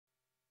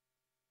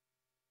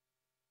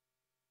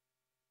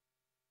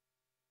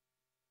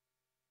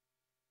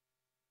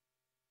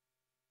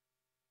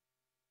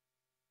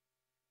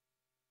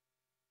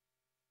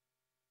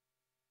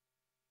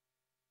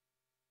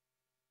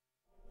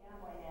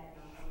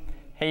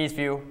Hey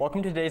Eastview,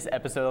 welcome to today's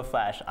episode of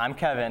Flash. I'm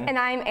Kevin. And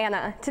I'm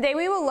Anna. Today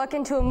we will look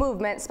into a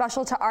movement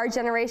special to our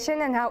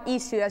generation and how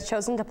Eastview has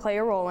chosen to play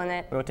a role in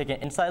it. We will take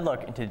an inside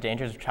look into the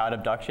dangers of child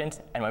abductions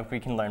and what we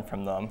can learn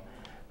from them.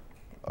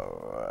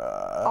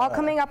 All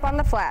coming up on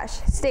The Flash.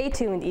 Stay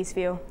tuned,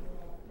 Eastview.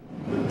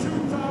 The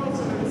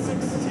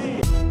 2016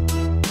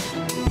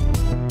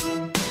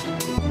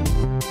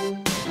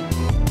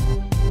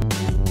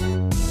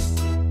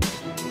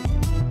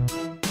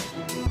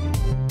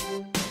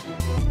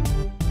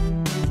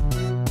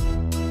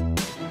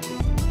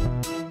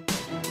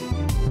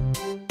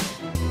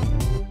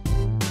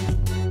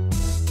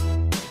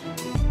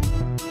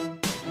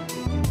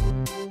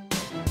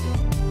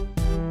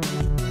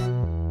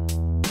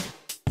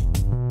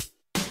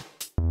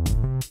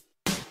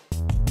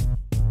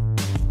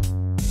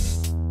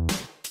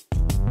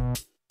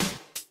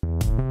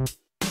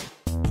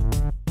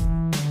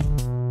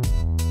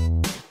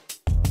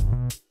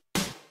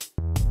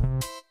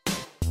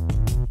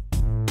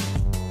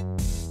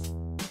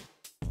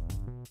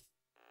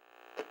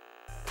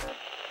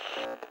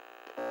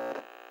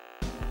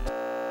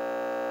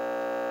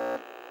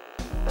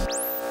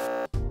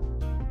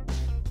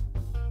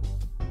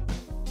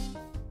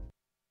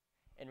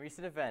 In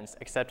recent events,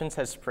 acceptance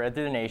has spread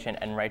through the nation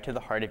and right to the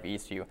heart of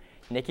Eastview.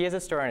 Nikki has a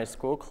story on a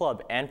school,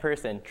 club, and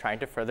person trying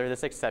to further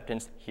this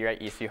acceptance here at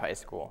Eastview High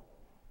School.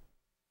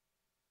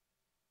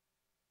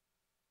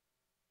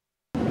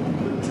 The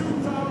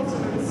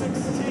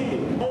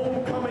 2016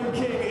 homecoming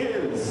king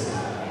is...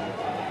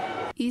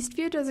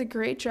 Eastview does a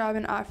great job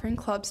in offering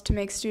clubs to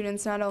make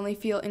students not only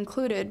feel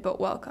included, but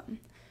welcome.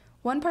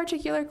 One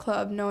particular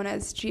club, known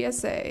as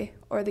GSA,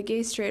 or the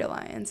Gay Straight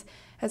Alliance,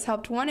 has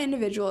helped one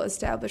individual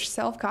establish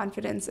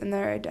self-confidence in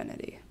their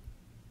identity.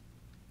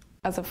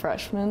 As a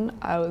freshman,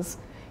 I was,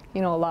 a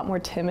lot more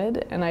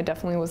timid, and I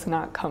definitely was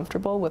not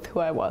comfortable with who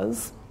I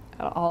was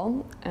at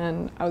all,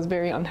 and I was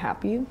very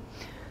unhappy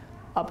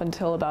up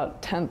until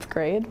about 10th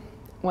grade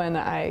when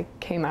I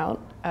came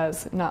out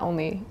as not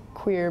only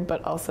queer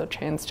but also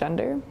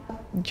transgender.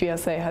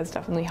 GSA has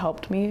definitely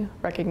helped me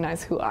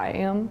recognize who I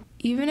am.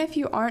 Even if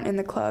you aren't in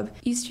the club,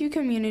 Eastview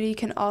community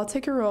can all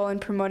take a role in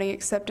promoting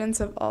acceptance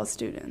of all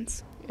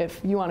students.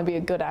 If you want to be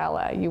a good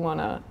ally, you want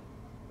to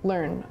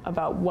learn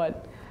about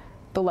what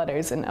the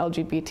letters in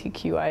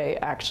LGBTQIA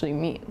actually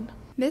mean.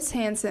 Ms.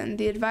 Hansen,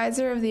 the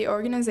advisor of the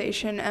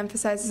organization,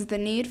 emphasizes the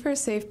need for a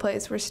safe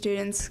place where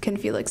students can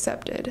feel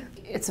accepted.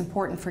 It's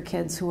important for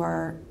kids who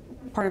are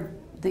part of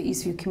the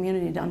Eastview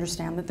community to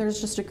understand that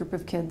there's just a group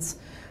of kids,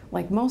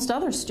 like most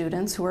other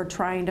students, who are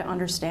trying to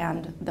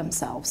understand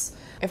themselves.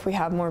 If we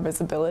have more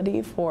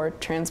visibility for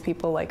trans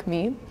people like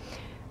me,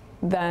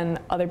 then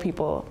other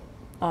people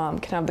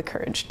can have the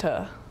courage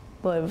to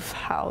live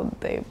how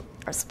they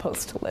are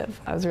supposed to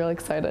live. I was really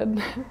excited.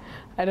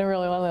 I didn't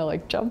really want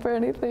to jump or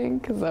anything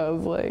because I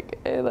was like,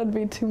 hey, that'd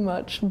be too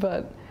much,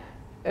 but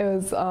it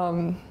was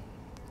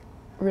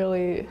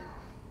really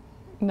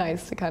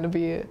nice to kind of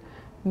be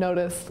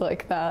noticed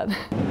like that.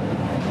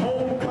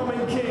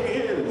 Homecoming king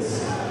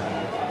is...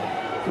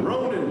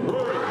 Ronan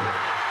Rory.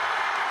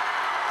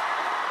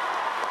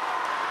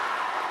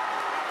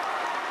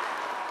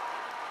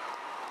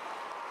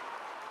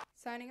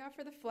 Signing off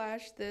for The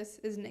Flash, this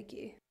is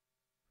Nikki.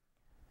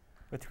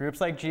 With groups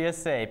like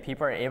GSA,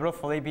 people are able to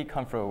fully be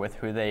comfortable with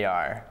who they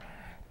are.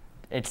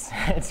 It's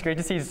great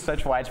to see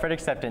such widespread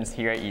acceptance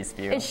here at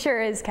Eastview. It sure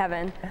is,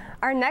 Kevin.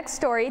 Our next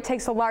story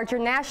takes a larger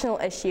national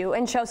issue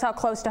and shows how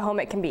close to home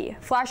it can be.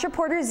 Flash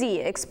reporter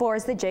Z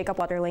explores the Jacob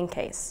WETTERLING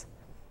case.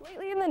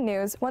 Lately in the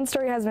news, one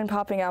story has been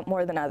popping out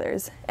more than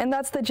others, and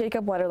that's the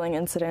Jacob WETTERLING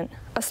incident,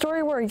 a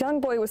story where a young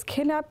boy was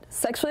kidnapped,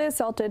 sexually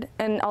assaulted,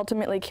 and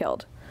ultimately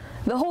killed.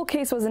 The whole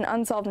case was an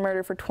unsolved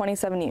murder for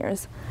 27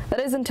 years.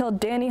 That is until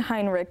Danny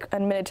Heinrich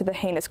admitted to the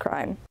heinous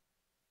crime.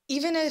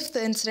 Even if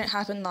the incident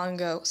happened long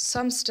ago,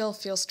 some still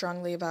feel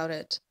strongly about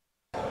it.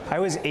 I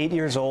was 8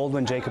 years old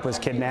when Jacob was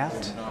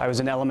kidnapped. I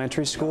was in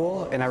elementary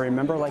school, and I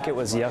remember like it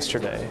was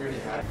yesterday.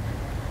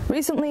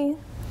 Recently,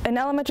 an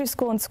elementary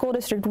school in School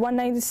District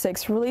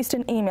 196 released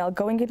an email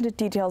going into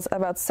details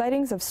about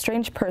sightings of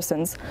strange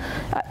persons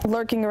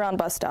lurking around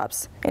bus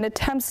stops in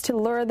attempts to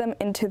lure them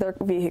into their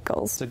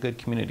vehicles. It's a good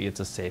community,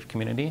 it's a safe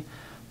community,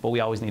 but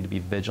we always need to be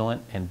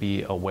vigilant and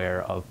be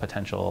aware of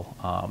potential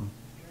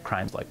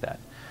crimes like that.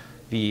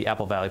 The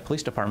Apple Valley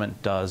Police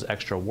Department does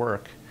extra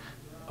work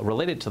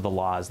related to the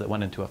laws that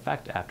went into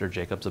effect after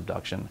Jacob's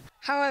abduction.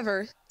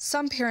 However,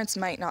 some parents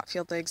might not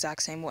feel the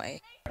exact same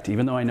way.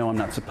 Even though I know I'm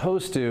not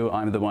supposed to,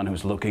 I'm the one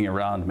who's looking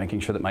around, making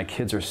sure that my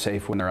kids are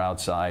safe when they're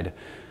outside.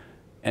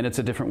 And it's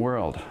a different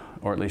world,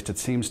 or at least it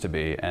seems to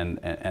be, and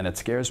it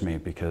scares me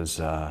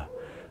because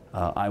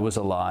I was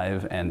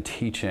alive and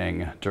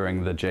teaching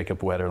during the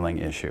Jacob WETTERLING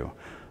issue.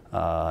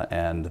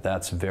 And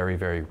that's very,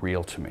 very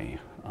real to me.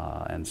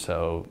 And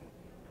so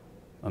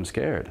I'm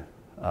scared,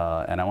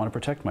 and I want to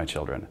protect my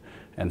children.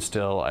 And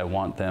still, I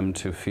want them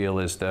to feel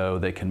as though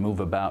they can move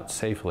about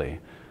safely.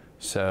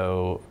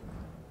 So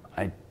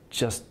I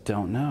just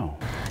don't know.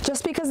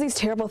 Just because these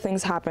terrible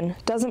things happen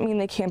doesn't mean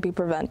they can't be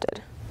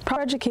prevented.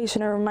 proper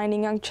education and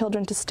reminding young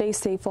children to stay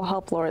safe will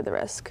help lower the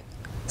risk.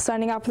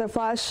 Signing out for The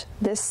Flash,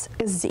 this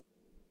is Z.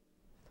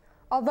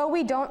 Although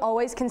we don't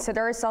always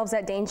consider ourselves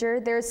at danger,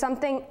 there's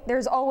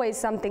always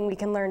something we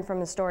can learn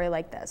from a story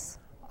like this.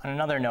 On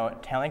another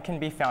note, talent can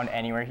be found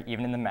anywhere,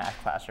 even in the math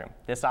classroom.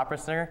 This opera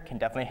singer can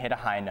definitely hit a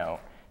high note.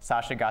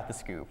 Sasha got the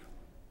scoop.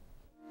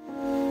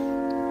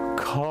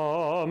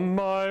 Come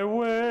my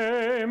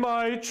way,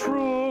 my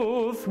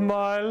truth,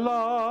 my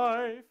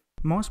life.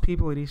 Most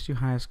people at Eastview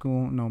High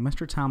School know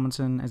Mr.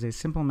 Tomlinson as a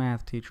simple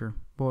math teacher,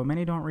 but what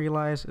many don't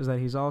realize is that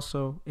he's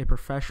also a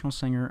professional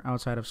singer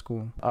outside of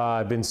school.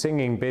 I've been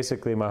singing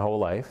basically my whole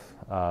life.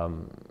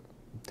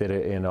 Did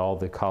it in all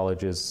the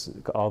colleges,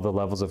 all the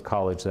levels of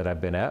college that I've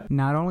been at.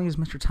 Not only is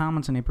Mr.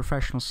 Tomlinson a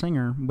professional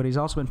singer, but he's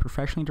also been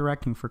professionally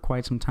directing for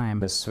quite some time.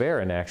 Ms.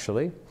 Sverin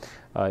actually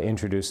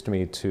introduced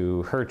me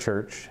to her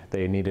church.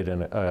 They needed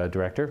a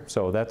director,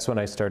 so that's when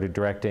I started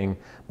directing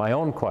my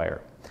own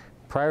choir.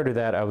 Prior to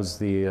that, I was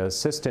the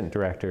assistant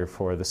director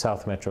for the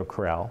South Metro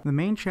Chorale. The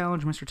main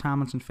challenge Mr.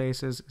 Tomlinson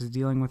faces is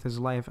dealing with his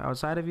life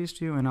outside of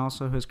Eastview and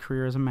also his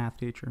career as a math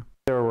teacher.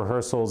 There were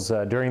rehearsals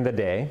during the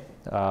day.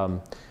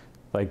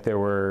 Like there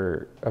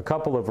were a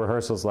couple of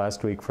rehearsals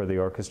last week for the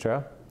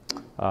orchestra.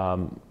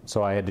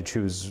 So I had to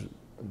choose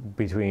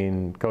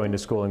between going to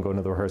school and going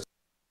to the rehearsal.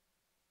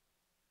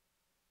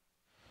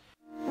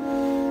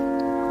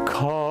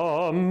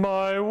 Come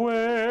my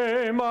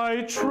way,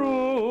 my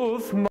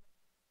truth, my...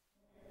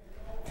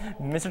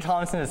 Mr.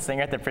 Tomlinson is a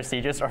singer at the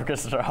prestigious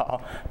Orchestra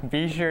Hall.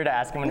 Be sure to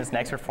ask him when his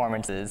next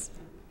performance is.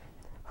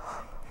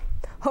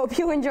 Hope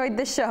you enjoyed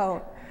the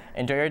show.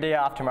 Enjoy your day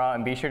off tomorrow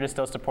and be sure to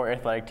still support your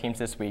athletic teams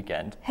this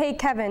weekend. Hey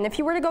Kevin, if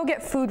you were to go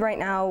get food right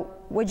now,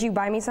 would you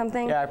buy me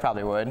something? Yeah, I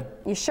probably would.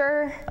 You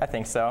sure? I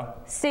think so.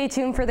 Stay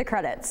tuned for the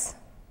credits.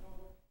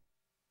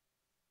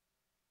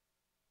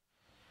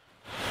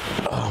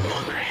 Oh, I'm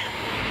hungry.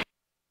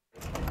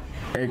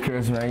 Hey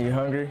Chris, man, you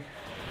hungry?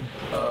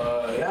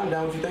 Yeah, I'm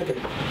down. What you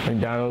thinking?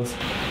 McDonald's.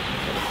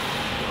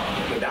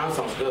 McDonald's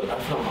sounds good, but I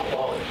feel my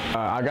wallet.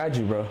 I got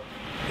you, bro.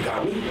 You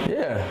got me?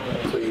 Yeah.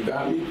 So you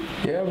got me?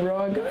 Yeah, bro,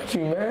 I got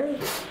you, man.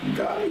 You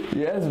got me?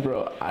 Yes,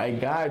 bro, I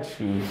got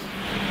you.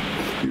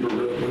 You a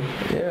real one?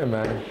 Yeah,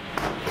 man.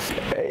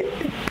 Hey,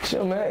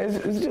 chill, man.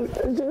 It's just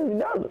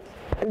McDonald's.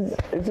 It's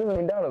just a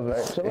McDonald's,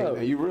 man. Chill out.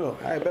 Man, you real.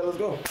 All right, bet, let's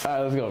go. All right,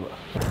 let's go,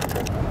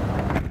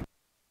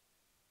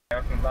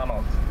 bro.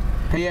 McDonald's.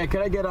 Hey, yeah,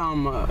 can I get,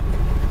 you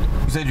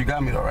said you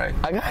got me though, right?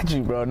 I got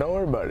you, bro. Don't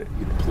worry about it.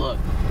 You the plug.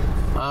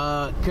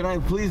 Can I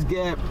please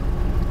get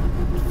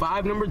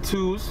 5 number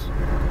 2s,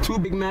 2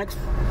 Big Macs,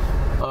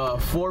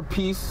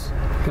 4-piece.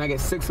 Can I get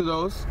 6 of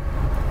those?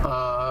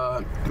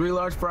 3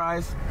 large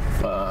fries,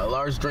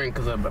 large drink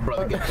because my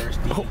brother gets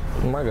thirsty. Oh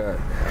my God.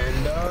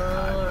 And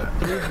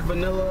 3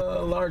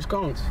 vanilla large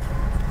cones.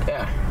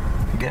 Yeah.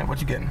 Yeah,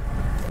 what you getting?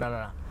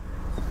 No.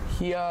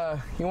 He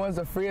wants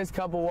the freest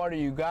cup of water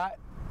you got,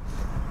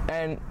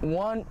 and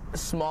 1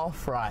 small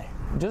fry.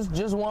 Just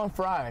 1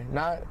 fry,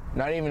 not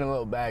even a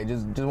little bag.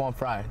 Just 1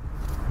 fry.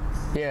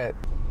 Yeah.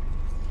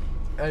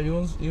 Hey, you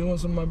want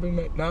some of my Big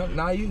Mac?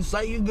 Nah, you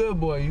say you good,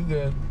 boy. You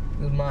good.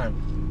 It's mine.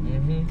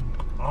 Mm-hmm.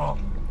 Oh.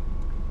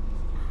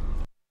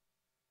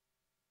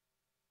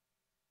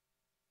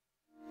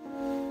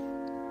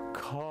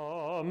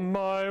 Come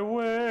my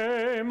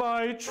way,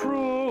 my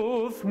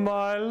truth,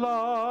 my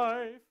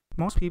life.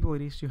 Most people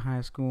at Eastview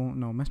High School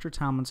know Mr.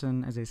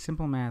 Tomlinson as a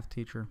simple math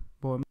teacher,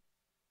 but